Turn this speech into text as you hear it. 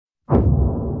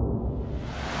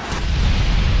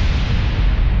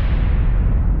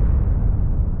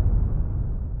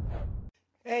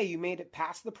Hey, you made it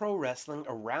past the pro wrestling,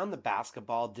 around the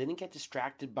basketball, didn't get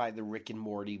distracted by the Rick and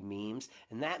Morty memes,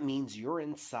 and that means you're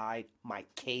inside my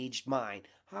caged mind.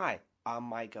 Hi, I'm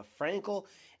Mika Frankl,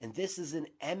 and this is an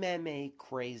MMA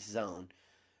craze zone.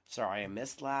 Sorry I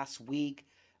missed last week,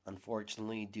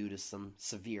 unfortunately, due to some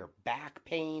severe back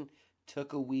pain.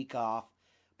 Took a week off,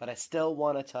 but I still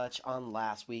want to touch on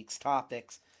last week's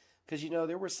topics because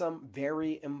there were some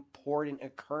very important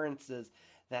occurrences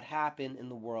that happen in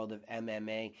the world of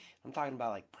MMA. I'm talking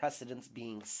about like precedents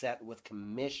being set with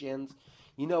commissions.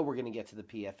 We're going to get to the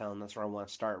PFL, and that's where I want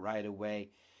to start right away.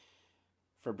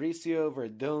 Fabricio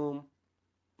Werdum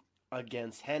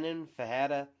against Renan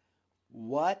Ferreira.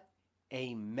 What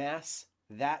a mess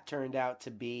that turned out to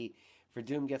be.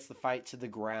 Werdum gets the fight to the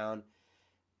ground,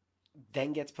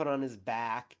 then gets put on his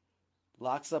back,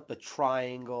 locks up a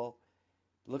triangle.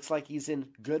 Looks like he's in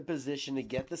good position to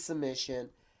get the submission.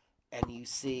 And you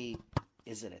see,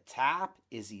 is it a tap?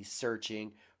 Is he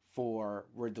searching for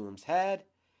Werdum's head?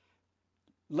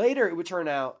 Later, it would turn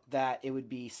out that it would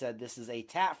be said this is a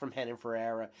tap from Renan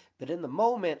Ferreira. But in the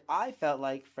moment, I felt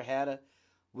like Ferreira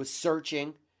was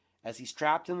searching as he's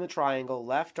trapped in the triangle,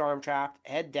 left arm trapped,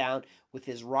 head down, with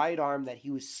his right arm that he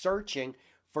was searching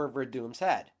for Werdum's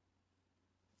head.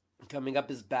 Coming up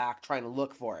his back, trying to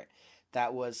look for it.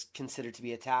 That was considered to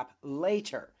be a tap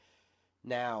later.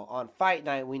 Now, on fight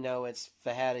night, we know it's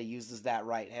Ferreira uses that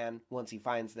right hand once he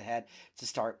finds the head to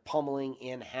start pummeling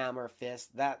in hammer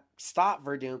fist. That stopped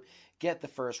Werdum get the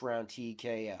first round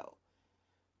TKO.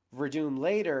 Werdum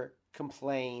later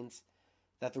complains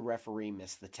that the referee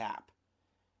missed the tap.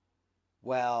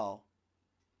 Well,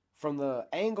 from the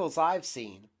angles I've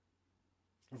seen,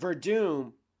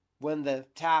 Werdum, when the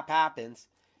tap happens,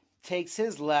 takes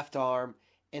his left arm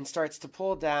and starts to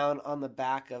pull down on the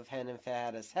back of Renan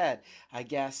Ferreira's head. I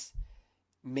guess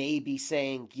maybe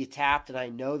saying, you tapped and I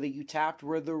know that you tapped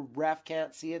where the ref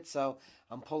can't see it, so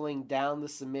I'm pulling down the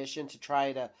submission to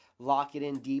try to lock it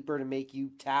in deeper to make you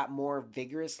tap more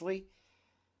vigorously.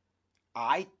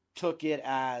 I took it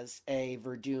as a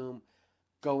Werdum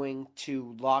going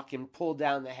to lock and pull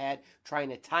down the head, trying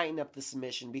to tighten up the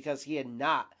submission because he had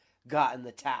not gotten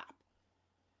the tap.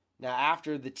 Now,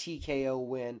 after the TKO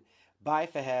win by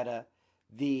Ferreira,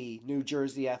 the New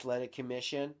Jersey Athletic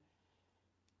Commission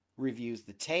reviews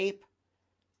the tape.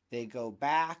 They go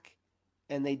back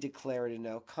and they declare it a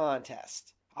no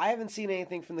contest. I haven't seen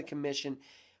anything from the commission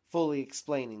fully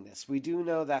explaining this. We do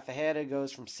know that Ferreira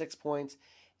goes from 6 points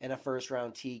and a first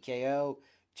round TKO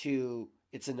to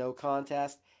it's a no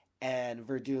contest, and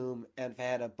Werdum and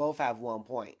Ferreira both have 1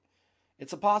 point.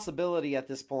 It's a possibility at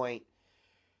this point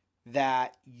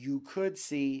that you could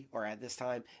see, or at this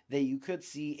time, that you could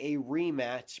see a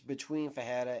rematch between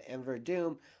Ferreira and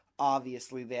Werdum.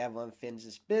 Obviously, they have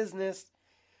unfinished business.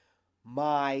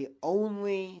 My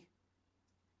only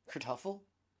kerfuffle,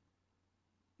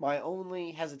 my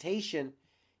only hesitation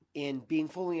in being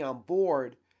fully on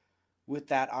board with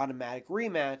that automatic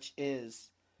rematch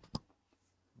is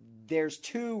there's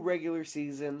 2 regular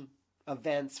season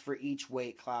events for each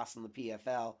weight class in the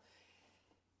PFL.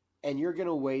 And you're going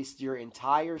to waste your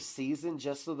entire season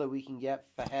just so that we can get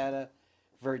Ferreira,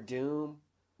 Werdum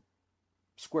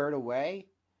squared away?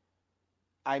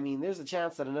 I mean, there's a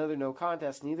chance that another no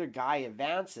contest, neither guy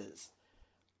advances.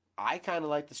 I kind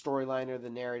of like the storyline or the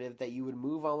narrative that you would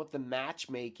move on with the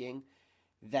matchmaking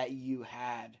that you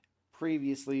had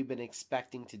previously been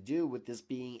expecting to do with this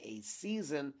being a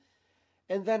season,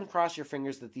 and then cross your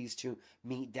fingers that these two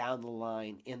meet down the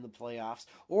line in the playoffs,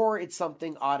 or it's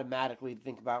something automatically to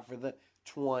think about for the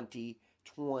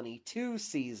 2022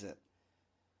 season.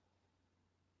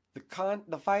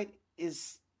 The fight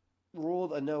is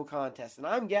ruled a no contest, and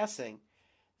I'm guessing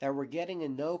that we're getting a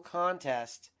no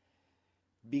contest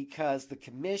because the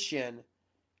commission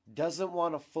doesn't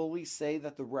want to fully say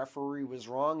that the referee was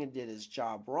wrong and did his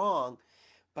job wrong.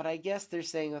 But I guess they're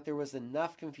saying that there was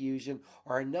enough confusion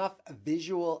or enough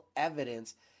visual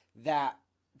evidence that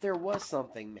there was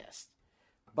something missed.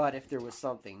 But if there was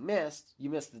something missed, you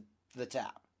missed the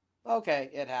tap. Okay,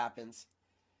 it happens.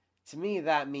 To me,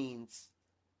 that means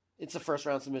it's a first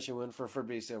round submission win for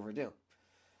Fabricio Werdum.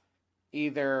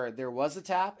 Either there was a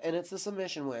tap and it's a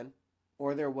submission win,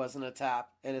 or there wasn't a tap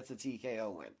and it's a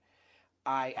TKO win.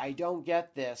 I don't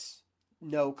get this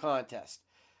no contest.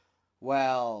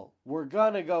 Well, we're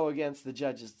going to go against the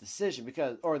judge's decision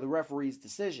or the referee's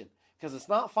decision because it's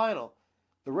not final.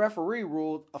 The referee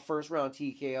ruled a first round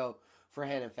TKO for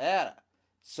Renan Ferreira.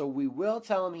 So we will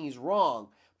tell him he's wrong,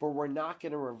 but we're not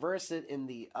going to reverse it in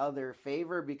the other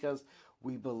favor because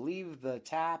we believe the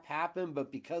tap happened,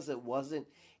 but because it wasn't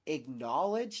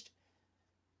acknowledged,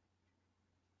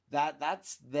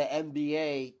 That's the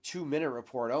NBA 2-minute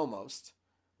report almost.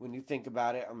 When you think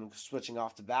about it, I'm switching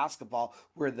off to basketball,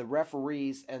 where the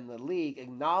referees and the league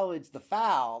acknowledge the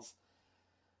fouls,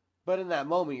 but in that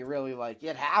moment you're really like,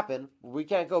 it happened. We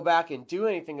can't go back and do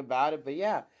anything about it, but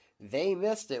yeah, they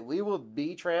missed it. We will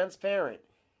be transparent,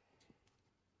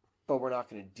 but we're not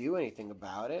going to do anything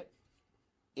about it.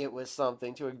 It was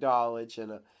something to acknowledge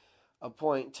and a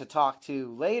point to talk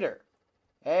to later.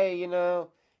 Hey,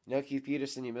 Keith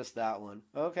Peterson, you missed that one.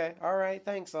 Okay, all right,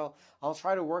 thanks. I'll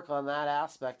try to work on that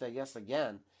aspect, I guess,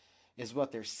 again, is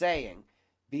what they're saying.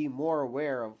 Be more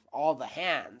aware of all the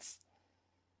hands.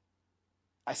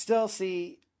 I still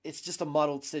see it's just a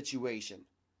muddled situation.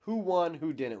 Who won,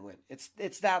 who didn't win.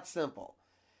 It's that simple.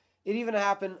 It even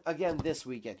happened again this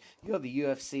weekend. You have the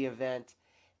UFC event,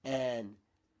 and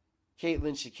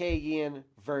Caitlin Chikagian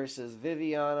versus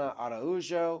Viviana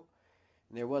Araújo.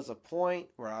 And there was a point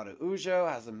where Araújo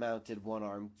has a mounted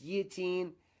one-arm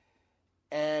guillotine.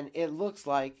 And it looks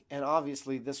like, and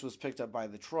obviously this was picked up by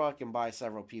the truck and by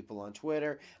several people on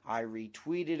Twitter. I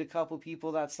retweeted a couple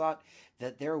people that thought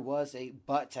that there was a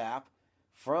butt tap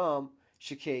from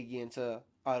Chikagian to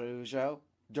Araújo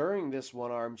during this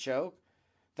one-arm choke.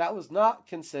 That was not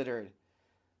considered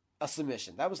a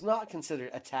submission. That was not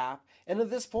considered a tap. And at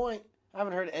this point, I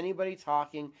haven't heard anybody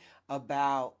talking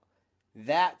about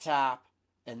that tap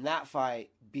and that fight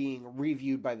being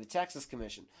reviewed by the Texas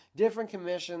Commission. Different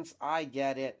commissions, I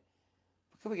get it.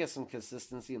 But could we get some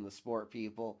consistency in the sport,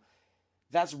 people?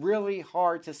 That's really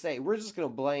hard to say. We're just going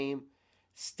to blame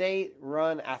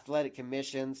state-run athletic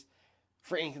commissions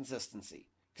for inconsistency,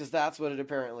 because that's what it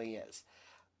apparently is.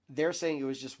 They're saying it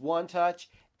was just one touch,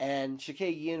 and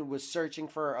Chikagian was searching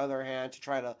for her other hand to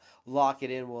try to lock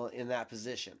it in while in that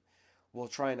position, while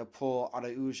trying to pull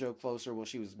Araújo closer while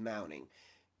she was mounting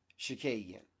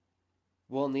Chikagian.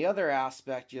 Well, in the other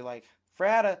aspect, you're like,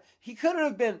 Ferreira, he couldn't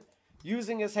have been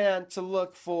using his hand to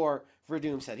look for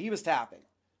Werdum's head. He was tapping.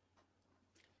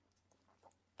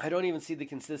 I don't even see the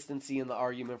consistency in the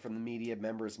argument from the media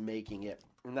members making it,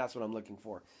 and that's what I'm looking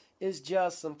for, is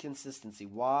just some consistency.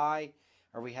 Why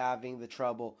are we having the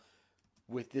trouble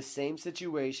with this same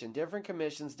situation? Different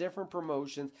commissions, different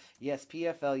promotions. Yes,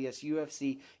 PFL, yes,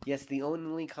 UFC. Yes, the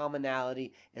only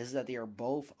commonality is that they are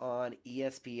both on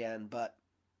ESPN, but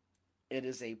it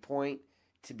is a point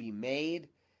to be made,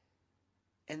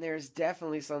 and there's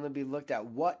definitely something to be looked at.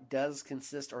 What does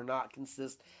consist or not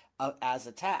consist of as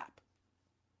a tap?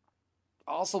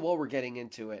 Also, while we're getting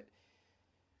into it,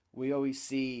 we always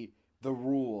see the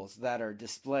rules that are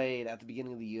displayed at the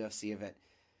beginning of the UFC event.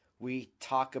 We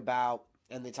talk about,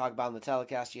 and they talk about in the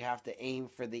telecast, you have to aim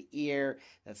for the ear.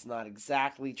 That's not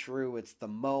exactly true. It's the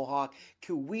mohawk.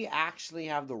 Could we actually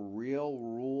have the real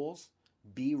rules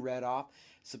be read off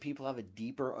so people have a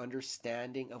deeper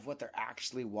understanding of what they're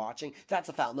actually watching? That's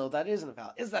a foul. No, that isn't a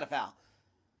foul. Is that a foul?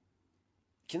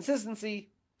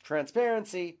 Consistency,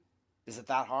 transparency. Is it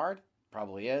that hard?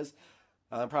 Probably is.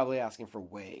 I'm probably asking for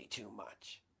way too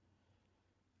much.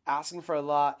 Asking for a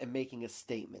lot and making a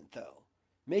statement, though.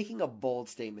 Making a bold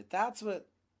statement. That's what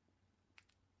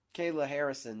Kayla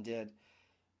Harrison did,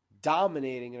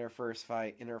 dominating in her first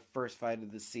fight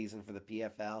of the season for the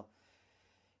PFL.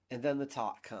 And then the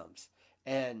talk comes.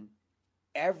 And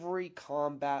every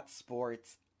combat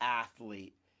sports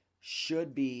athlete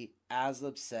should be as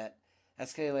upset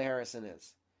as Kayla Harrison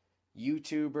is.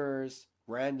 YouTubers,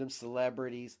 random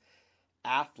celebrities,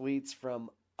 athletes from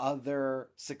other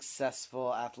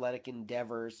successful athletic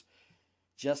endeavors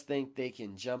just think they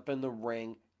can jump in the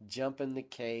ring, jump in the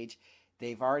cage.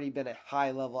 They've already been a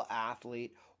high-level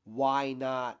athlete. Why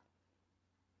not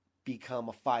become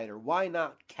a fighter? Why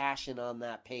not cash in on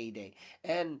that payday?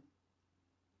 And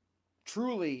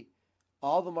truly,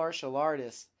 all the martial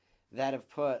artists that have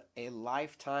put a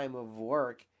lifetime of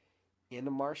work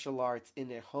into martial arts,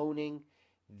 into honing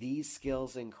these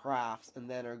skills and crafts, and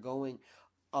then are going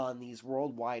on these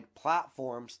worldwide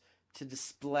platforms to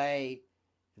display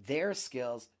their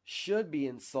skills, should be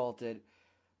insulted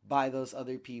by those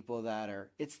other people that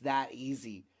are, it's that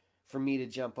easy for me to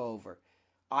jump over.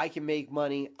 I can make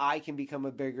money. I can become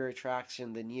a bigger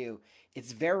attraction than you.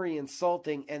 It's very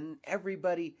insulting, and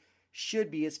everybody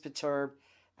should be as perturbed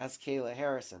as Kayla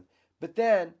Harrison. But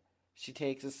then she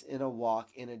takes us in a walk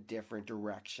in a different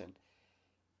direction.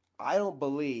 I don't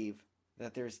believe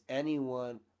that there's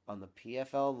anyone on the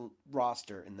PFL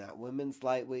roster in that women's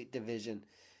lightweight division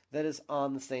that is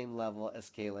on the same level as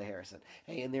Kayla Harrison.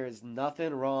 Hey, and there is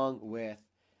nothing wrong with,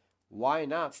 why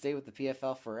not stay with the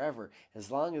PFL forever?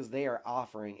 As long as they are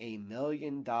offering $1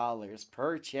 million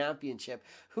per championship,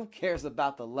 who cares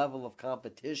about the level of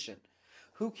competition?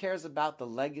 Who cares about the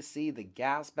legacy, the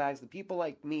gas bags, the people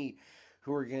like me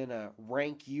who are going to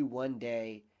rank you one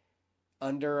day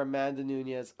under Amanda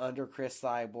Nunes, under Chris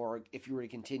Cyborg, if you were to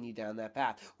continue down that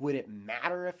path? Would it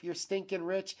matter if you're stinking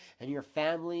rich and your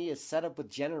family is set up with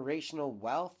generational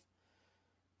wealth?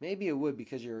 Maybe it would,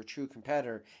 because you're a true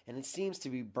competitor, and it seems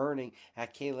to be burning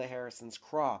at Kayla Harrison's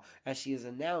craw, as she has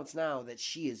announced now that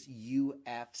she is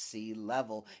UFC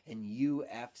level and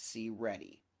UFC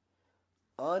ready.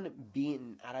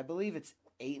 Unbeaten, and I believe it's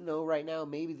 8-0 right now.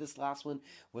 Maybe this last one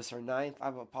was her 9th. I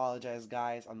apologize,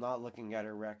 guys. I'm not looking at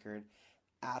her record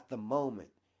at the moment.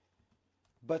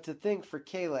 But to think, for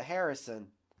Kayla Harrison,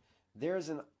 there's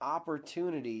an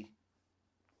opportunity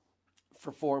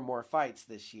for 4 more fights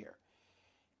this year.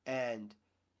 And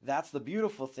that's the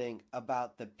beautiful thing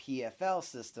about the PFL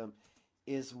system,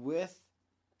 is with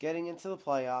getting into the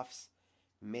playoffs,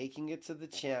 making it to the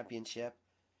championship,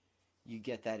 you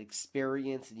get that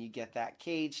experience and you get that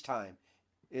cage time.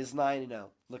 Is 9-0.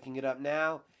 Looking it up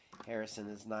now, Harrison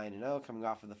is 9-0, coming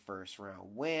off of the first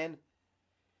round win.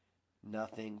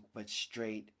 Nothing but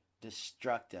straight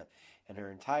destructive. And her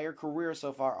entire career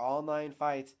so far, all 9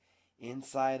 fights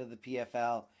inside of the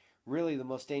PFL. Really, the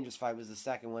most dangerous fight was the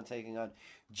second one, taking on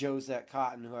Josette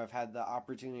Cotton, who I've had the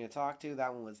opportunity to talk to.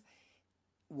 That one was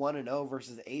 1-0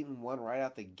 versus 8-1 right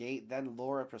out the gate. Then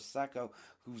Laura Prosecco,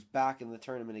 who's back in the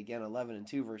tournament again,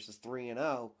 11-2 versus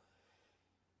 3-0.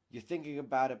 You're thinking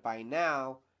about it by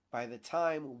now. By the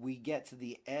time we get to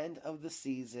the end of the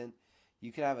season,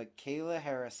 you could have a Kayla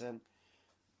Harrison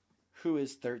who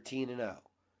is 13-0.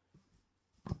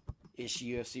 Is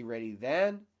she UFC ready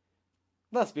then?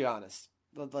 Let's be honest.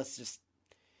 Let's just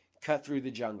cut through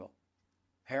the jungle.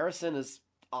 Harrison is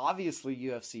obviously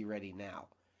UFC ready now.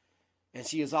 And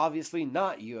she is obviously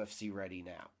not UFC ready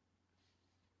now.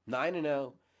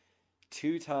 9-0,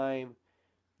 2-time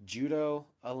judo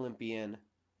Olympian,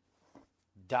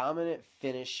 dominant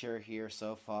finisher here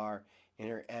so far in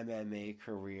her MMA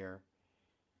career.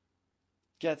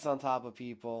 Gets on top of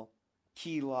people,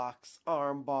 key locks,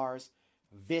 arm bars,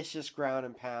 vicious ground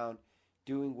and pound,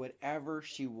 doing whatever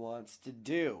she wants to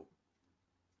do.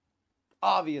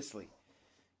 Obviously,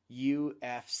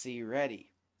 UFC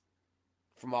ready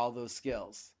from all those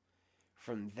skills,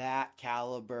 from that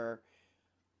caliber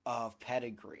of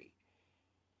pedigree.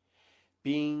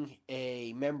 Being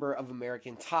a member of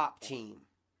American Top Team.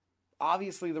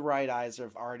 Obviously, the right eyes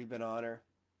have already been on her.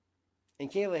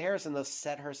 And Kayla Harrison, though,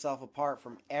 set herself apart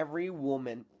from every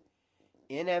woman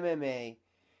in MMA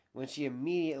when she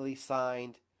immediately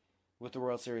signed with the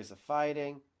World Series of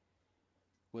Fighting,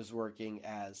 was working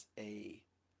as a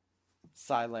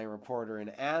sideline reporter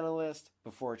and analyst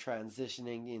before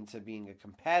transitioning into being a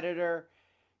competitor,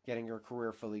 getting her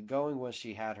career fully going once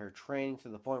she had her training to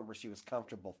the point where she was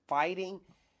comfortable fighting.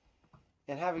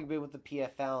 And having been with the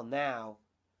PFL now,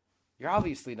 you're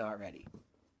obviously not ready.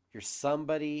 You're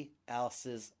somebody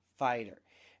else's fighter.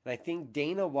 And I think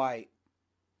Dana White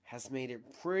has made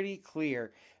it pretty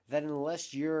clear that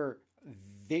unless you're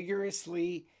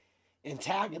vigorously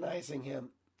antagonizing him,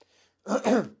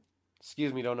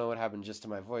 excuse me, don't know what happened just to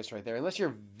my voice right there. Unless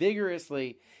you're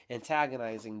vigorously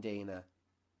antagonizing Dana,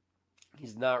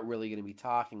 he's not really going to be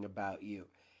talking about you.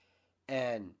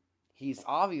 And he's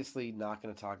obviously not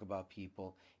going to talk about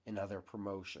people in other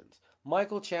promotions.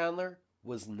 Michel Chandler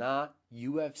was not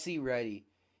UFC ready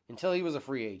until he was a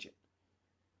free agent.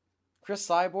 Chris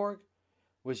Cyborg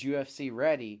was UFC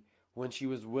ready when she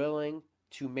was willing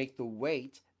to make the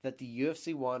weight that the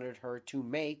UFC wanted her to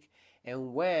make,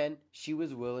 and when she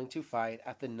was willing to fight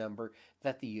at the number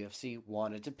that the UFC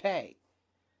wanted to pay.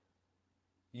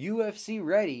 UFC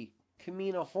ready can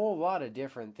mean a whole lot of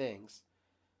different things.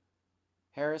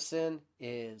 Harrison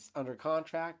is under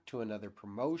contract to another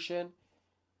promotion.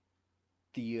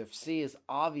 The UFC is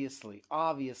obviously,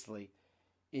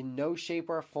 in no shape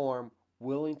or form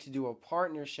willing to do a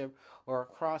partnership or a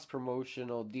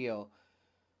cross-promotional deal.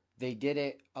 They did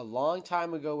it a long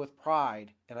time ago with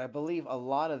Pride, and I believe a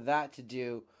lot of that to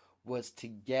do was to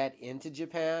get into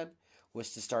Japan,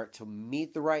 was to start to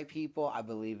meet the right people. I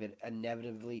believe it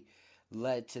inevitably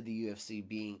led to the UFC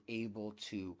being able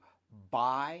to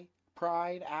buy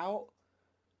Pride out,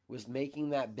 was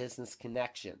making that business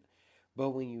connection.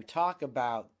 But when you talk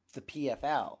about the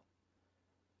PFL,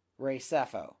 Ray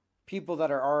Sefo, people that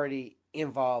are already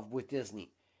involved with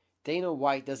Disney, Dana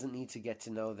White doesn't need to get to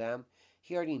know them.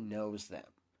 He already knows them.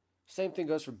 Same thing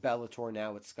goes for Bellator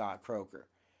now with Scott Croker.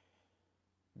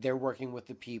 They're working with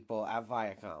the people at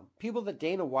Viacom. People that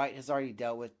Dana White has already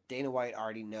dealt with, Dana White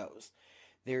already knows.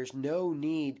 There's no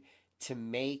need to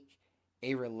make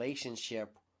a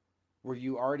relationship where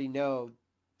you already know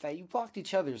that you blocked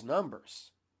each other's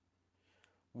numbers.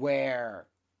 where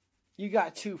you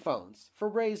got two phones. For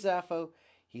Ray Zeffo,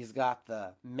 he's got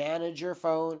the manager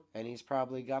phone, and he's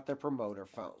probably got the promoter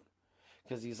phone.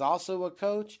 Because he's also a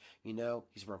coach,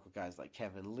 he's worked with guys like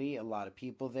Kevin Lee, a lot of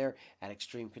people there at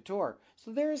Extreme Couture.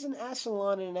 So there is an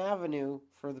echelon and an avenue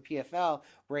for the PFL,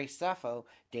 Ray Zeffo,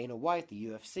 Dana White, the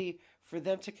UFC, for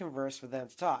them to converse, for them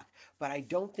to talk. But I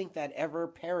don't think that ever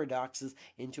paradoxes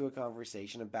into a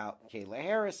conversation about Kayla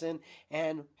Harrison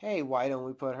and, hey, why don't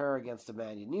we put her against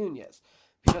Amanda Nunes?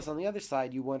 Because on the other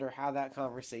side, you wonder how that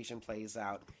conversation plays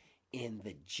out in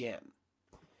the gym.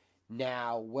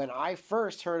 Now, when I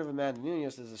first heard of Amanda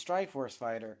Nunes as a Strikeforce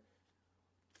fighter,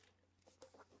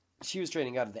 she was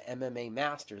training out of the MMA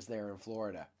Masters there in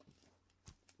Florida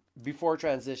before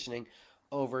transitioning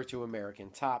over to American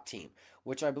Top Team,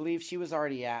 which I believe she was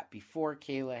already at before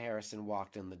Kayla Harrison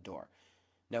walked in the door.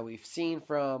 Now, we've seen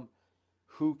from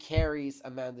who carries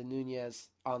Amanda Nunes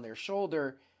on their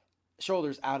shoulders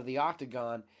out of the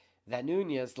octagon that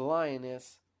Nunes, the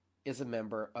Lioness, is a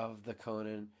member of the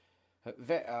Conan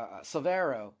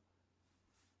Silvero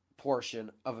portion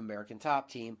of American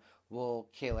Top Team, while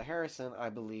Kayla Harrison, I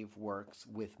believe, works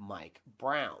with Mike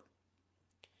Brown.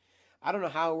 I don't know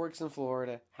how it works in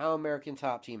Florida, how American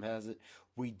Top Team has it.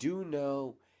 We do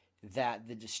know that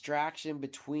the distraction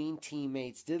between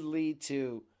teammates did lead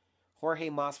to Jorge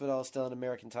Masvidal still in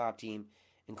American Top Team,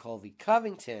 and Colby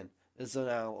Covington is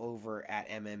now over at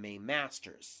MMA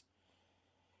Masters.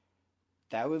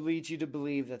 That would lead you to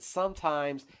believe that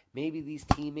sometimes maybe these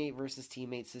teammate versus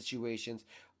teammate situations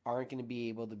aren't going to be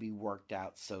able to be worked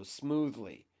out so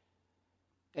smoothly.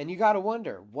 And you got to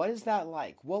wonder, what is that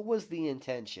like? What was the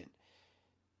intention?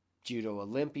 Judo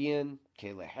Olympian,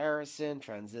 Kayla Harrison,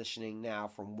 transitioning now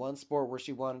from one sport where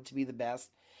she wanted to be the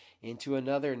best into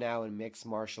another now in mixed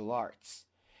martial arts.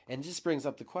 And it just brings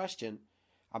up the question,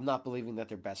 I'm not believing that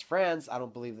they're best friends. I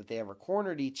don't believe that they ever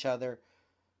cornered each other.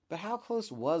 But how close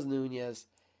was Nunes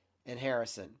and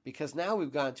Harrison? Because now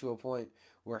we've gotten to a point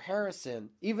where Harrison,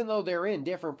 even though they're in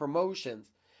different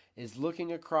promotions, is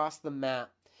looking across the map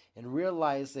and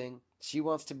realizing she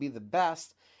wants to be the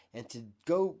best. And to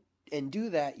go and do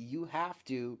that, you have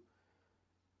to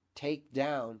take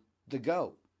down the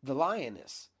GOAT, the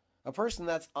Lioness, a person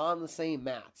that's on the same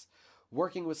mats,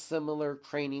 working with similar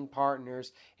training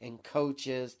partners and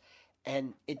coaches.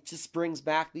 And it just brings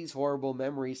back these horrible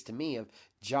memories to me of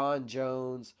John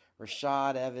Jones,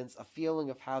 Rashad Evans, a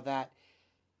feeling of how that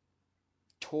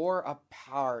tore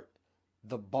apart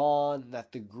the bond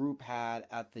that the group had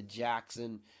at the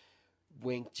Jackson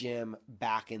Wink Gym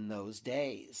back in those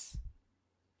days.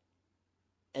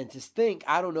 And to think,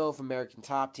 I don't know if American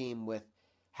Top Team, with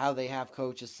how they have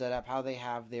coaches set up, how they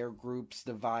have their groups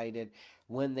divided,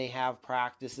 when they have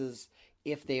practices,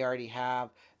 if they already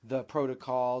have the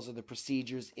protocols or the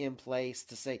procedures in place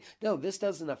to say, no, this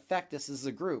doesn't affect us as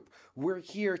a group. We're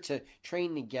here to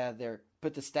train together,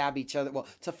 but to stab each other,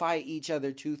 to fight each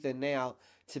other tooth and nail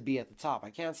to be at the top. I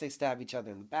can't say stab each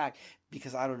other in the back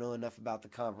because I don't know enough about the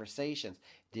conversations.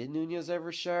 Did Nunes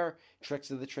ever share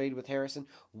tricks of the trade with Harrison?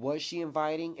 Was she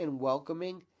inviting and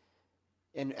welcoming?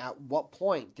 And at what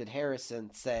point did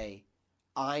Harrison say,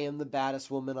 I am the baddest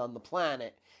woman on the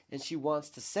planet? And she wants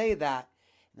to say that.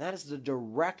 And that is the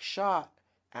direct shot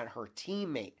at her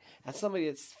teammate, at somebody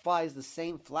that flies the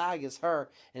same flag as her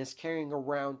and is carrying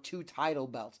around 2 title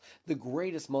belts, the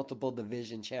greatest multiple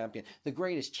division champion, the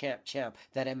greatest champ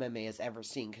that MMA has ever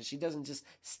seen, because she doesn't just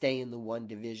stay in the one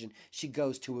division. She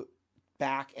goes to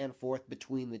back and forth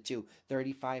between the two,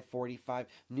 35, 45.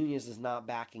 Nunes is not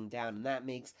backing down, and that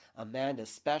makes Amanda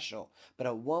special. But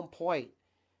at one point,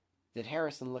 did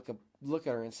Harrison look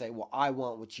at her and say, well, I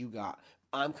want what you got.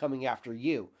 I'm coming after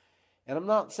you. And I'm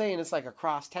not saying it's like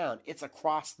across town. It's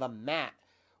across the mat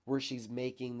where she's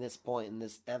making this point and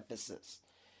this emphasis.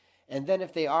 And then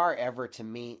if they are ever to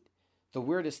meet, the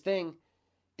weirdest thing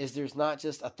is there's not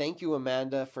just a thank you,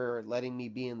 Amanda, for letting me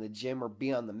be in the gym or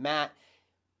be on the mat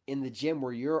in the gym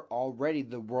where you're already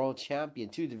the world champion,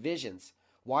 2 divisions.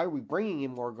 Why are we bringing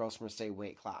in more girls from a same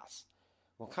weight class?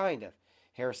 Well, kind of.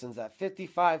 Harrison's at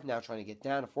 55, now trying to get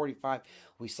down to 45.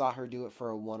 We saw her do it for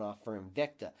a one-off for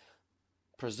Invicta.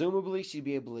 Presumably, she'd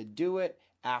be able to do it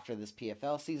after this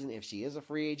PFL season if she is a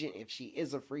free agent. If she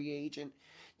is a free agent,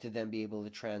 to then be able to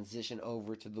transition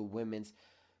over to the women's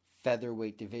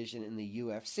featherweight division in the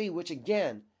UFC, which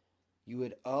again, you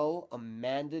would owe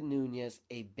Amanda Nunes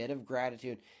a bit of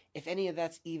gratitude, if any of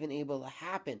that's even able to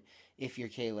happen if you're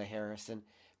Kayla Harrison,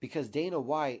 because Dana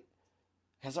White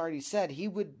has already said he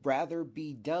would rather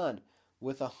be done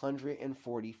with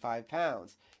 145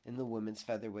 pounds in the women's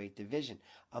featherweight division.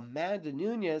 Amanda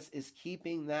Nunes is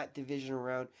keeping that division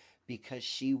around because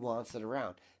she wants it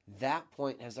around. That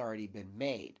point has already been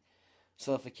made.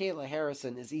 So if a Kayla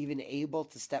Harrison is even able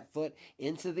to step foot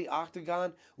into the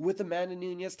octagon with Amanda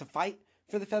Nunes to fight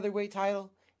for the featherweight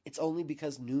title, it's only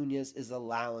because Nunes is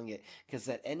allowing it. Because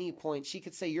at any point, she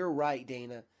could say, "You're right,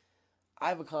 Dana.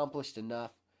 I've accomplished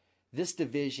enough. This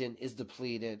division is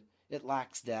depleted. It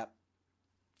lacks depth."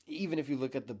 Even if you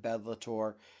look at the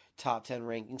Bellator top 10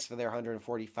 rankings for their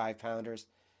 145 pounders,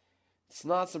 it's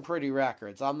not some pretty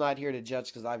records. I'm not here to judge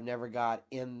because I've never got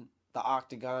in the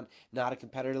octagon, not a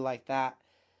competitor like that.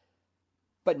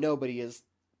 But nobody is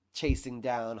chasing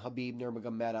down Khabib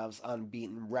Nurmagomedov's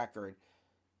unbeaten record,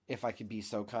 if I could be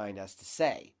so kind as to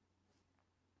say.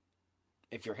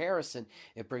 If you're Harrison,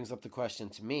 it brings up the question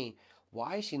to me,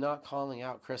 why is she not calling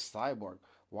out Chris Cyborg?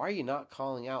 Why are you not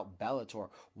calling out Bellator?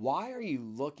 Why are you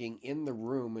looking in the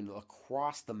room and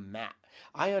across the mat?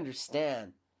 I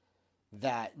understand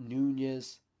that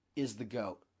Nunes is the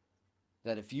GOAT.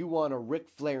 That if you want a Ric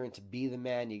Flair and to be the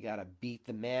man, you got to beat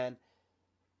the man.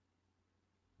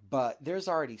 But there's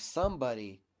already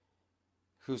somebody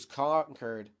who's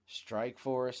conquered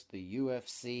Strikeforce, the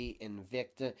UFC,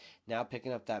 Invicta, now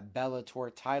picking up that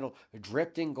Bellator title,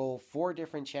 dripped in gold, 4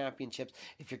 different championships.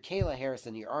 If you're Kayla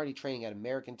Harrison, you're already training at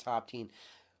American Top Team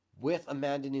with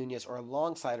Amanda Nunes or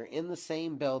alongside her in the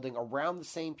same building, around the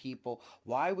same people.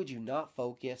 Why would you not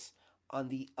focus on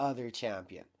the other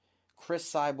champion?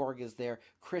 Chris Cyborg is there.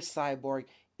 Chris Cyborg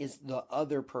is the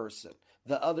other person.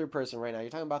 The other person right now. You're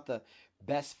talking about the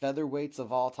best featherweights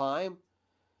of all time?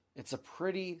 It's a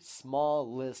pretty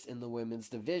small list in the women's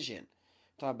division.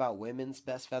 Talk about women's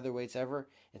best featherweights ever.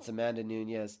 It's Amanda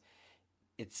Nunes.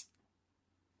 It's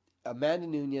Amanda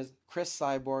Nunes, Chris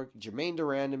Cyborg, Jermaine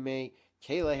Durandame,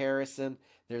 Kayla Harrison.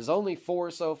 There's only 4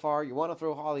 so far. You want to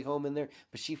throw Holly Holm in there,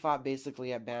 but she fought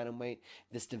basically at bantamweight.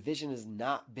 This division has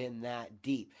not been that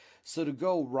deep. So to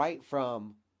go right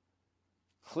from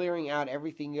clearing out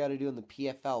everything you got to do in the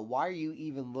PFL, why are you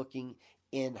even looking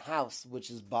in-house, which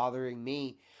is bothering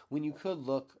me, when you could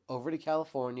look over to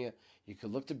California, you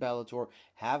could look to Bellator,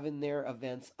 having their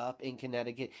events up in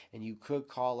Connecticut, and you could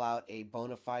call out a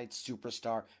bona fide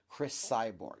superstar, Chris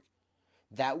Cyborg.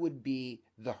 That would be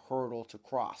the hurdle to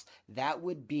cross. That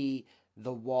would be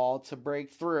the wall to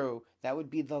break through. That would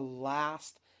be the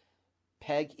last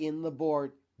peg in the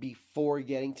board before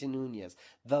getting to Nunes.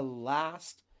 The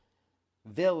last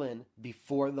villain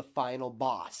before the final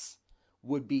boss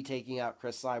would be taking out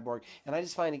Chris Cyborg. And I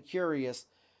just find it curious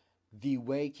the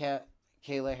way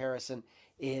Kayla Harrison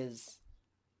is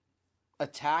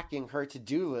attacking her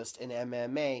to-do list in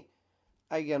MMA.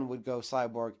 I again would go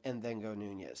Cyborg and then go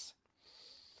Nunes.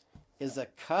 Is a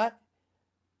cut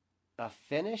a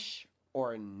finish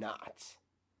or not?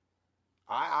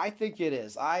 I think it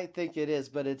is. I think it is,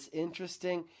 but it's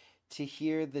interesting to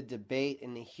hear the debate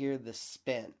and to hear the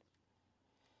spin.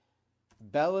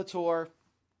 Bellator,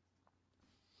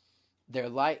 their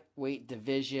lightweight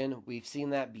division, we've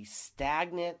seen that be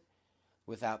stagnant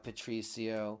without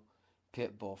Patricio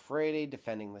Pitbull Freire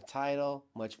defending the title.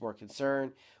 Much more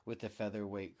concerned with the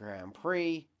featherweight Grand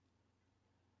Prix.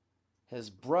 His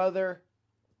brother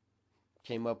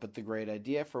came up with the great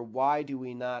idea for why do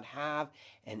we not have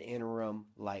an interim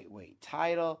lightweight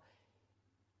title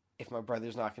if my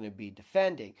brother's not going to be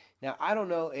defending. Now, I don't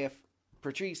know if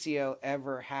Patricio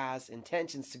ever has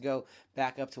intentions to go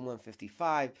back up to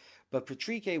 155, but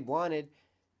Patrique wanted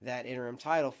that interim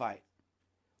title fight.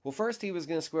 Well, first he was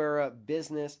going to square up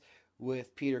business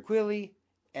with Peter Quilley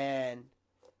and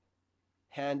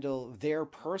handle their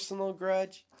personal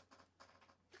grudge.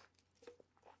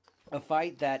 A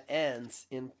fight that ends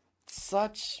in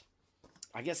such,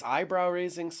 I guess,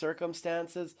 eyebrow-raising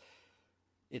circumstances.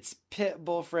 It's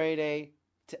Pitbull Freire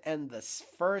to end the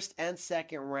first and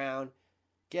second round,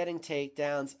 getting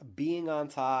takedowns, being on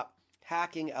top,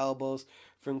 hacking elbows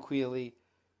from Quilley.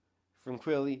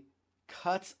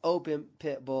 Cuts open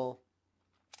Pitbull,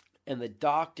 and the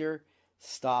doctor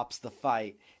stops the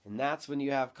fight. And that's when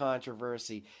you have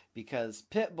controversy, because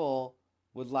Pitbull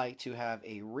would like to have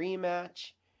a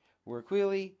rematch where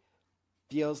Quilley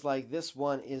feels like this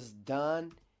one is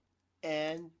done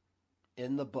and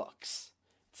in the books.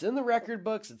 It's in the record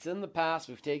books. It's in the past.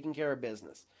 We've taken care of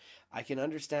business. I can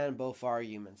understand both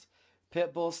arguments.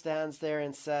 Pitbull stands there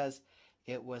and says,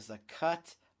 it was a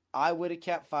cut. I would have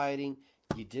kept fighting.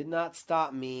 You did not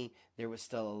stop me. There was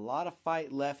still a lot of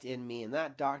fight left in me, and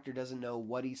that doctor doesn't know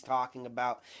what he's talking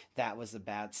about. That was a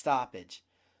bad stoppage.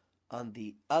 On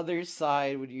the other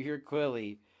side, when you hear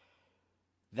Quilley,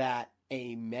 that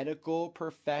a medical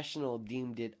professional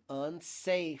deemed it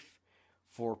unsafe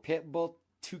for Pitbull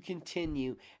to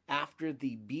continue after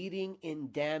the beating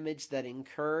and damage that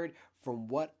incurred from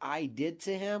what I did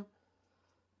to him,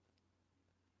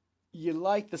 you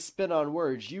like the spin on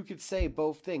words. You could say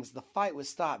both things. The fight was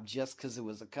stopped just because it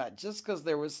was a cut. Just because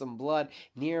there was some blood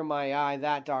near my eye,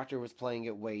 that doctor was playing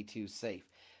it way too safe.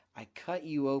 I cut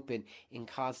you open and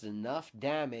caused enough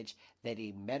damage that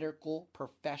a medical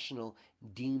professional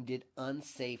deemed it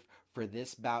unsafe for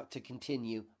this bout to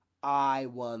continue. I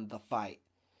won the fight.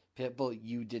 Pitbull,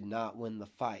 you did not win the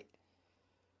fight.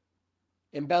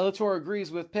 And Bellator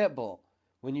agrees with Pitbull.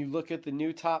 When you look at the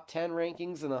new top 10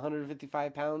 rankings in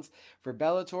 155 pounds for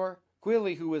Bellator,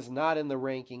 Quilly, who was not in the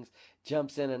rankings,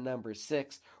 jumps in at number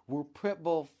 6, where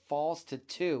Pitbull falls to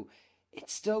 2.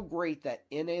 It's still great that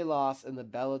in a loss in the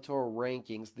Bellator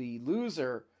rankings, the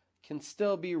loser can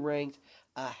still be ranked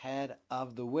ahead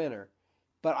of the winner.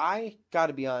 But I got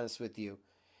to be honest with you.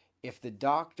 If the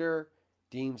doctor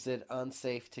deems it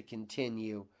unsafe to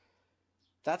continue,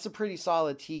 that's a pretty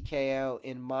solid TKO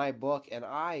in my book, and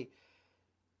I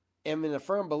am in a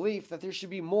firm belief that there should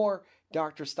be more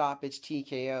doctor stoppage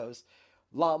TKOs,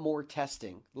 a lot more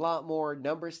testing, a lot more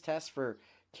numbers tests for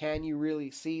can you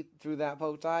really see through that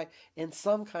bow tie, and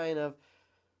some kind of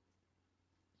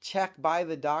check by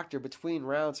the doctor between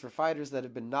rounds for fighters that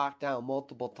have been knocked down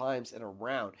multiple times in a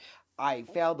round. I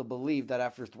fail to believe that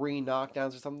after 3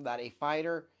 knockdowns or something that a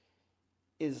fighter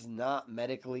is not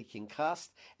medically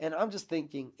concussed, and I'm just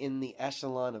thinking in the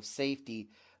echelon of safety,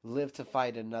 live to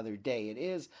fight another day. It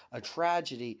is a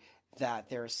tragedy that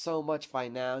there's so much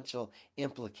financial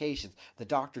implications. The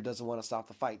doctor doesn't want to stop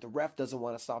the fight. The ref doesn't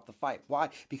want to stop the fight. Why?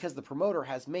 Because the promoter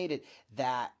has made it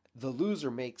that the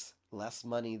loser makes less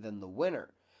money than the winner.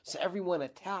 So everyone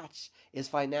attached is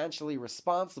financially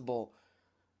responsible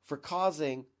for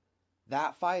causing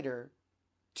that fighter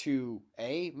to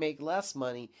A, make less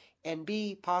money, and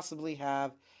B, possibly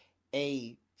have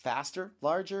a faster,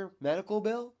 larger medical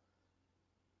bill.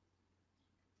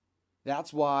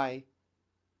 That's why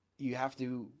you have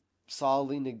to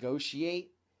solidly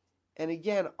negotiate and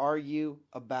again argue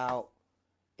about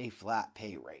a flat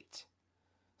pay rate.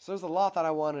 So there's a lot that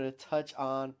I wanted to touch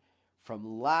on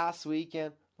from last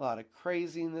weekend, a lot of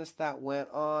craziness that went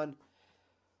on.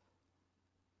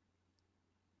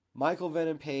 Michael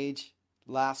Venom Page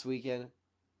last weekend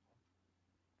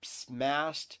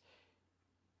smashed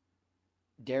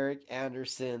Derek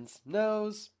Anderson's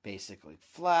nose, basically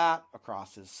flat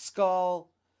across his skull.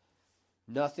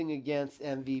 Nothing against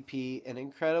MVP, an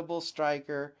incredible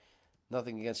striker.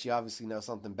 Nothing against you. Obviously know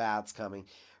something bad's coming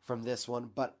from this one.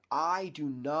 But I do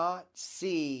not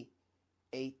see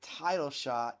a title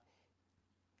shot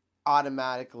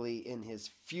automatically in his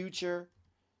future.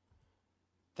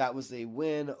 That was a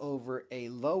win over a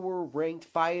lower ranked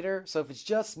fighter. So if it's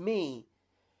just me,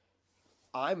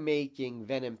 I'm making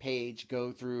Venom Page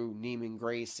go through Neiman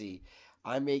Gracie.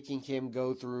 I'm making him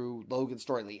go through Logan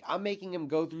Storley. I'm making him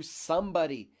go through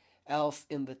somebody else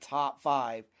in the top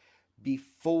 5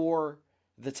 before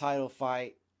the title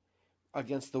fight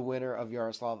against the winner of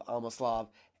Yaroslav Almaslov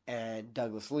and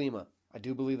Douglas Lima. I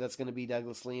do believe that's going to be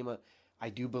Douglas Lima. I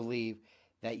do believe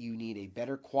that you need a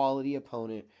better quality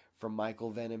opponent from Michael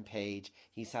Venom Page.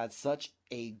 He's had such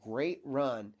a great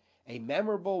run, a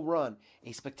memorable run,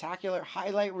 a spectacular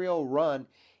highlight reel run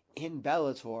in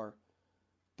Bellator.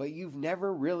 But you've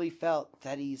never really felt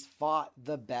that he's fought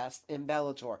the best in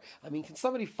Bellator. I mean, can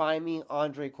somebody find me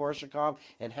Andrei Korshakov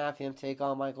and have him take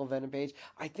on Michael Venom Page?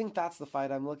 I think that's the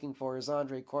fight I'm looking for, is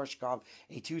Andrei Korshakov,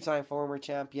 a 2-time former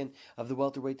champion of the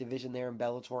welterweight division there in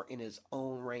Bellator in his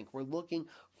own rank. We're looking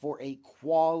for a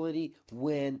quality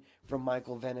win from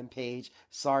Michael Venom Page.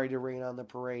 Sorry to rain on the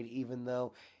parade, even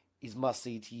though he's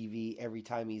must-see TV every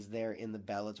time he's there in the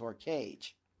Bellator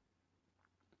cage.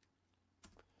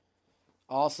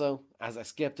 Also, as I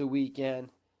skipped a weekend,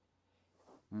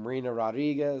 Marina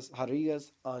Rodriguez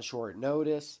on short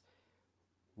notice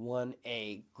won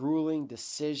a grueling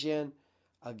decision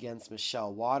against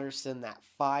Michelle Waterson. That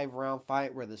 5-round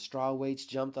fight where the strawweights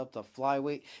jumped up to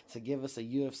flyweight to give us a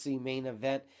UFC main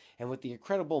event. And with the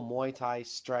incredible Muay Thai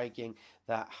striking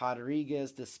that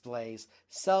Rodriguez displays,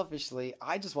 selfishly,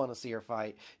 I just want to see her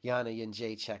fight Yana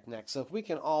Jędrzejczyk next. So if we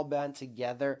can all band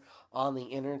together on the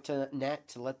internet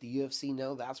to let the UFC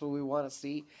know that's what we want to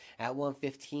see at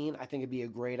 115, I think it'd be a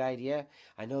great idea.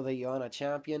 I know that Yana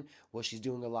Champion, well, she's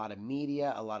doing a lot of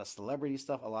media, a lot of celebrity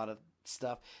stuff, a lot of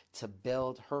stuff to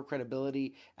build her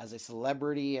credibility as a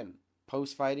celebrity and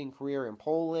post-fighting career in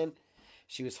Poland.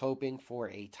 She was hoping for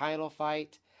a title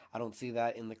fight. I don't see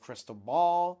that in the crystal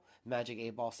ball. Magic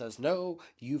 8 Ball says, no,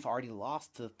 you've already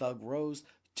lost to Thug Rose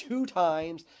 2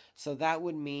 times. So that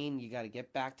would mean you got to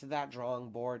get back to that drawing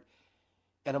board.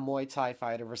 And a Muay Thai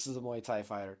fighter versus a Muay Thai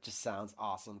fighter just sounds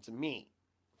awesome to me.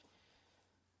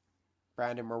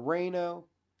 Alex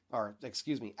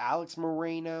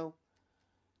Moreno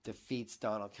defeats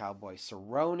Donald Cowboy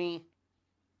Cerrone.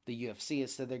 The UFC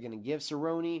has said they're going to give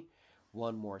Cerrone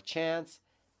one more chance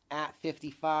at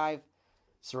 55.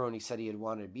 Cerrone said he had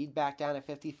wanted to be back down at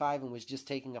 55 and was just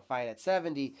taking a fight at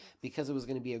 70 because it was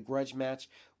going to be a grudge match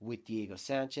with Diego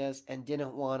Sanchez and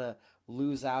didn't want to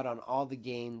lose out on all the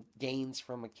gains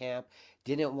from a camp,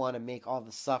 didn't want to make all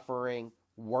the suffering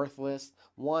worthless,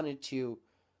 wanted to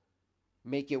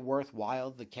make it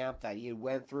worthwhile, the camp that he had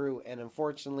went through, and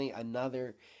unfortunately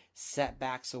another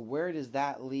setback. So where does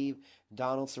that leave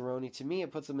Donald Cerrone? To me,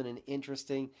 it puts him in an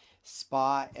interesting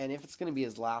spot, and if it's going to be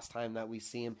his last time that we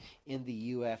see him in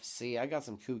the UFC, I got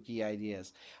some kooky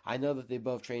ideas. I know that they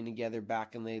both trained together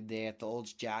back in the day at the old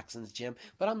Jackson's gym,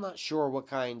 but I'm not sure what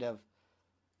kind of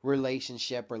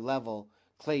relationship or level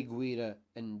Clay Guida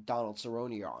and Donald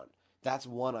Cerrone are on. That's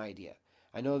one idea.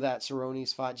 I know that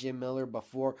Cerrone's fought Jim Miller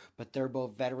before, but they're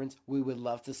both veterans. We would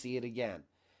love to see it again.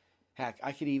 Heck,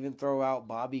 I could even throw out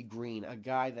Bobby Green, a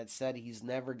guy that said he's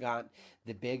never got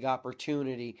the big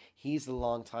opportunity. He's a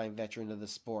longtime veteran of the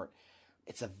sport.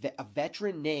 It's a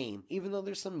veteran name, even though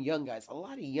there's some young guys. A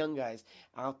lot of young guys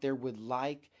out there would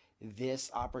like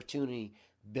this opportunity.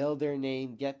 Build their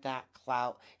name, get that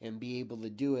clout, and be able to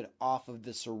do it off of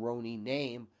the Cerrone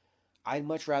name. I'd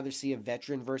much rather see a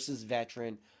veteran versus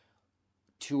veteran,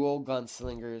 two old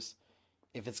gunslingers,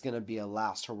 if it's going to be a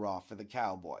last hurrah for the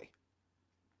Cowboy.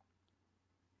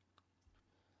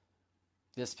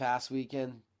 This past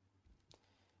weekend,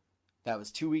 that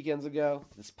was 2 weekends ago.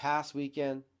 This past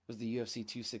weekend was the UFC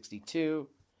 262.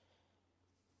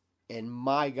 And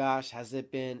my gosh, has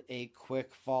it been a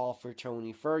quick fall for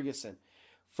Tony Ferguson.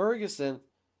 Ferguson,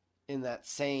 in that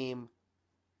same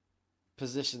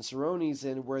position Cerrone's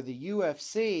in, where the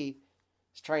UFC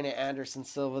is trying to Anderson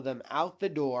Silva them out the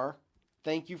door.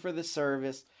 Thank you for the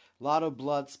service. A lot of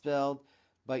blood spilled,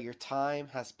 but your time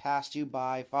has passed you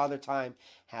by. Father Time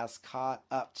has caught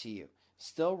up to you.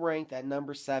 Still ranked at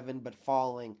number 7, but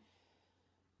falling.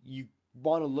 You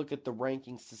want to look at the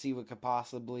rankings to see what could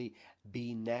possibly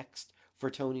be next for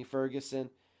Tony Ferguson.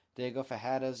 Diego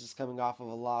Ferreira is just coming off of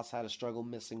a loss, had a struggle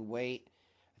missing weight.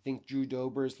 I think Drew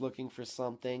Dober is looking for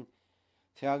something.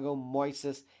 Thiago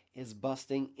Moises is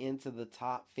busting into the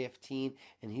top 15,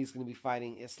 and he's going to be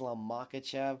fighting Islam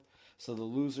Makhachev. So the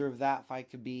loser of that fight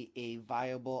could be a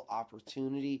viable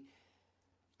opportunity.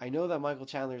 I know that Michael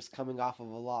Chandler is coming off of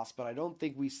a loss, but I don't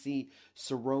think we see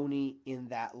Cerrone in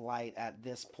that light at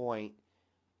this point.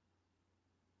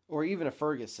 Or even a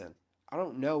Ferguson. I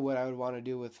don't know what I would want to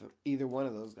do with either one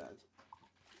of those guys.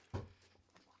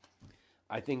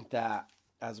 I think that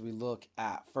as we look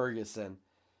at Ferguson,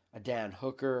 a Dan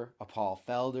Hooker, a Paul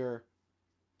Felder,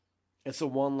 it's a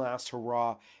one last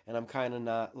hurrah, and I'm kind of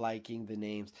not liking the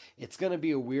names. It's going to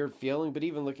be a weird feeling, but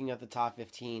even looking at the top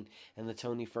 15 and the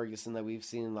Tony Ferguson that we've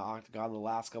seen in the octagon the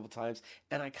last couple times,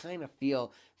 and I kind of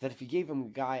feel that if you gave him a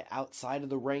guy outside of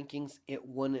the rankings, it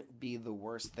wouldn't be the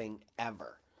worst thing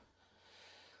ever.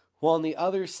 Well, on the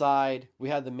other side, we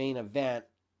had the main event,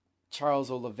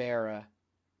 Charles Oliveira.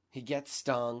 He gets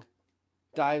stung,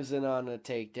 dives in on a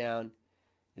takedown,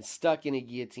 is stuck in a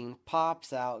guillotine,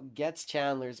 pops out, gets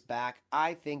Chandler's back.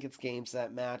 I think it's game,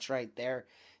 set, match right there.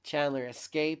 Chandler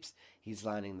escapes. He's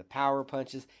landing the power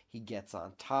punches. He gets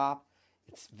on top.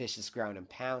 It's vicious ground and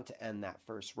pound to end that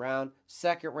first round.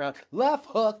 Second round, left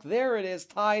hook. There it is.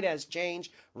 Tide has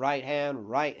changed. Right hand,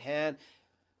 right hand.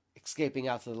 Escaping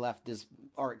out to the left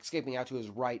escaping out to his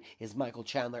right is Michael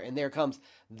Chandler. And there comes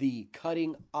the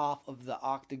cutting off of the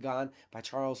octagon by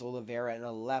Charles Oliveira and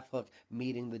a left hook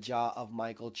meeting the jaw of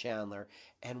Michael Chandler.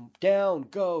 And down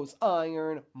goes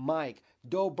Iron Mike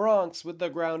Do Bronx with the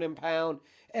ground and pound.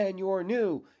 And your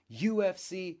new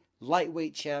UFC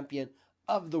Lightweight champion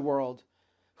of the world,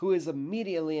 who is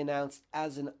immediately announced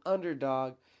as an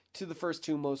underdog to the first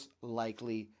two most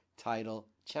likely title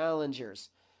challengers.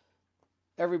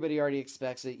 Everybody already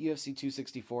expects it. UFC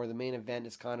 264, the main event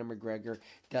is Conor McGregor,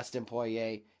 Dustin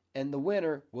Poirier, and the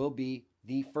winner will be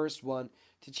the first one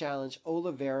to challenge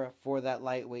Oliveira for that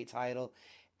lightweight title.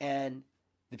 And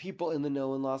the people in the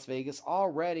know in Las Vegas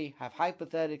already have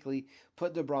hypothetically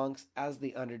put the Bronx as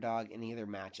the underdog in either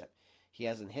matchup. He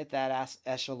hasn't hit that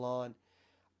echelon.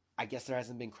 I guess there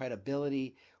hasn't been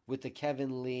credibility with the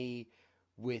Kevin Lee,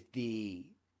 with the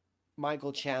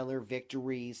Michael Chandler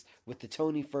victories, with the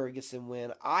Tony Ferguson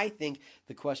win. I think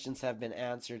the questions have been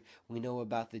answered. We know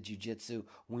about the jiu-jitsu.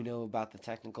 We know about the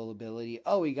technical ability.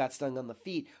 Oh, he got stung on the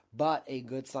feet. But a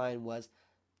good sign was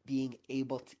being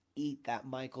able to eat that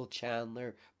Michael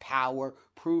Chandler power,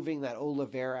 proving that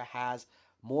Oliveira has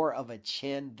more of a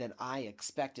chin than I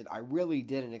expected. I really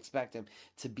didn't expect him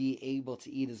to be able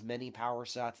to eat as many power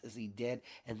shots as he did,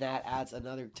 and that adds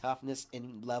another toughness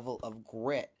and level of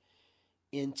grit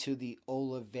into the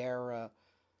Oliveira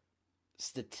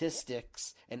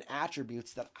statistics and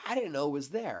attributes that I didn't know was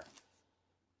there.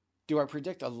 Do I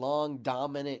predict a long,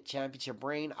 dominant championship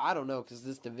reign? I don't know, because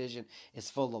this division is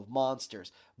full of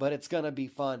monsters. But it's going to be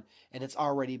fun, and it's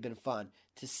already been fun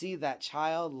to see that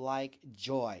childlike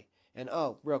joy. And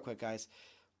oh, real quick, guys,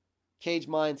 Cage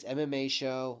Minds MMA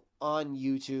show on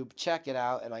YouTube. Check it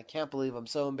out. And I can't believe I'm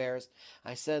so embarrassed.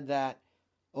 I said that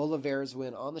Oliveira's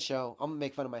win on the show, I'm going to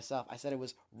make fun of myself. I said it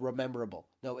was rememberable.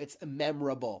 No, it's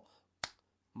memorable.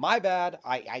 My bad.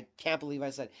 I can't believe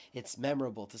I said it's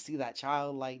memorable to see that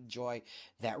childlike joy,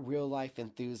 that real life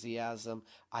enthusiasm.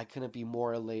 I couldn't be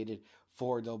more elated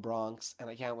for Del Bronx, and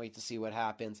I can't wait to see what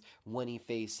happens when he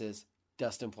faces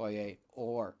Dustin Poirier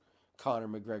or Conor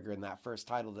McGregor in that first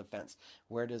title defense.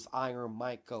 Where does Iron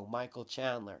Mike go? Michael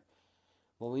Chandler.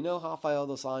 Well, we know Rafael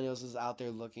dos Anjos is out there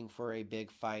looking for a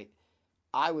big fight.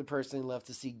 I would personally love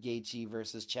to see Gaethje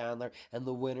versus Chandler, and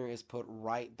the winner is put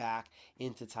right back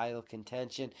into title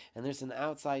contention. And there's an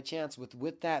outside chance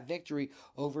with that victory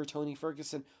over Tony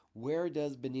Ferguson. Where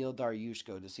does Beneil Daruish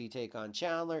go? Does he take on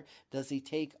Chandler? Does he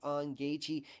take on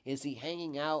Gaethje? Is he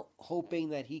hanging out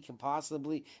hoping that he can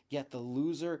possibly get the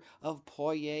loser of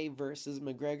Poirier versus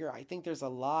McGregor? I think there's a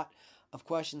lot of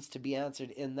questions to be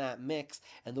answered in that mix,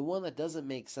 and the one that doesn't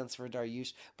make sense for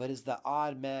Daruish, but is the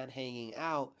odd man hanging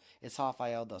out, is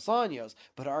Rafael dos Anjos.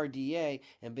 But RDA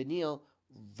and Beneil,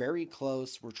 very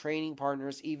close. We're training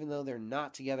partners, even though they're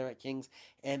not together at King's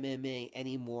MMA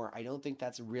anymore. I don't think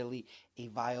that's really a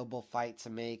viable fight to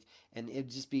make, and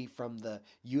it'd just be from the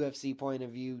UFC point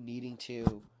of view, needing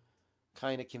to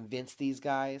kind of convince these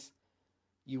guys.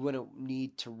 You wouldn't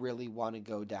need to really want to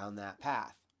go down that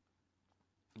path.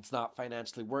 It's not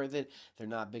financially worth it. They're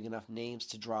not big enough names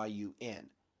to draw you in.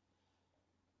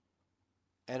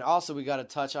 And also, we got to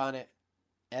touch on it.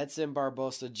 Edson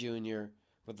Barbosa Jr.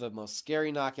 with the most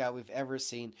scary knockout we've ever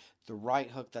seen. The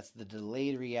right hook, that's the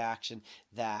delayed reaction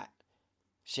that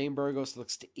Shane Burgos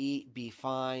looks to be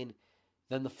fine.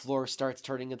 Then the floor starts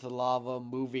turning into lava,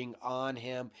 moving on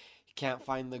him. He can't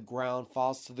find the ground,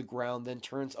 falls to the ground, then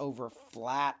turns over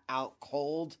flat out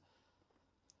cold.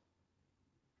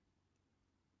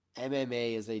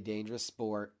 MMA is a dangerous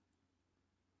sport.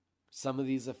 Some of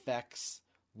these effects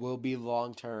will be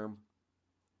long term.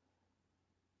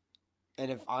 And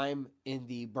if I'm in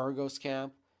the Burgos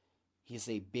camp, he's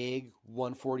a big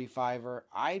 145er.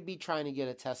 I'd be trying to get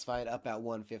a test fight up at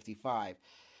 155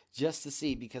 just to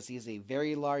see, because he's a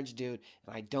very large dude,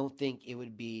 and I don't think it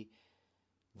would be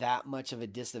that much of a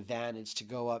disadvantage to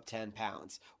go up 10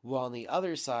 pounds. While on the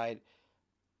other side,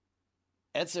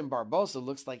 Edson Barbosa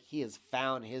looks like he has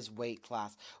found his weight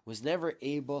class, was never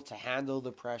able to handle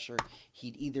the pressure.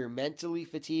 He'd either mentally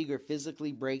fatigue or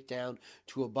physically break down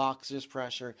to a boxer's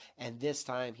pressure, and this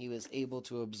time he was able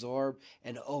to absorb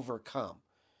and overcome.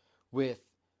 With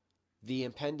the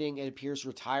impending, it appears,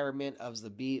 retirement of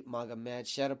Zabit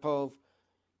Magomedsharipov,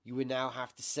 you would now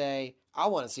have to say, I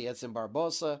want to see Edson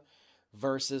Barbosa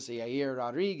versus Yair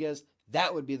Rodriguez.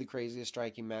 That would be the craziest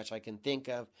striking match I can think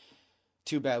of.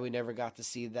 Too bad we never got to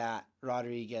see that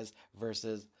Rodriguez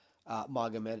versus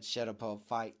Magomedsharipov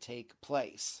fight take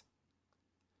place.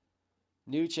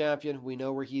 New champion, we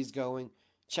know where he's going.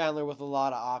 Chandler with a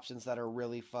lot of options that are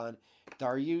really fun.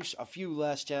 Daruish, a few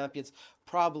less champions,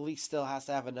 probably still has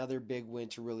to have another big win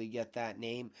to really get that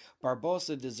name.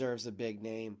 Barbosa deserves a big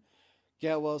name.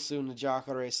 Get well soon to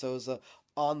Jacare Souza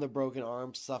on the broken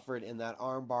arm, suffered in that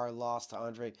armbar loss to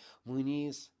Andre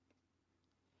Muniz.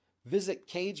 Visit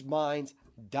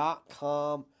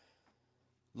cageminds.com.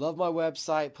 Love my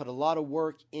website. Put a lot of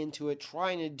work into it.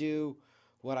 Trying to do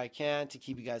what I can to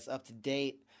keep you guys up to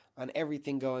date on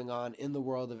everything going on in the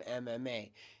world of MMA.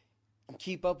 And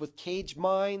keep up with Cage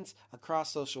Minds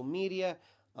across social media.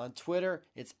 On Twitter,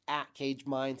 it's at Cage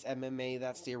Minds MMA.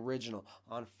 That's the original.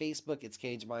 On Facebook, it's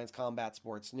Cage Minds Combat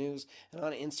Sports News. And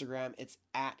on Instagram, it's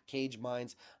at Cage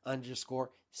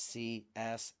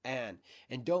Minds_CSN.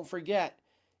 And don't forget,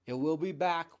 it will be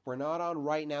back. We're not on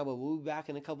right now, but we'll be back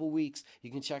in a couple weeks. You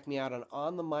can check me out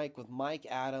on the Mic with Mike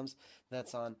Adams.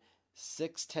 That's on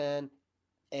 610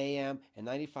 AM and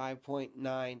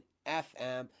 95.9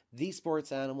 FM, The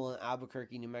Sports Animal in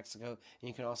Albuquerque, New Mexico. And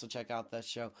you can also check out that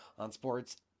show on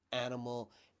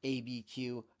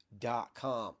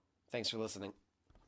sportsanimalabq.com. Thanks for listening.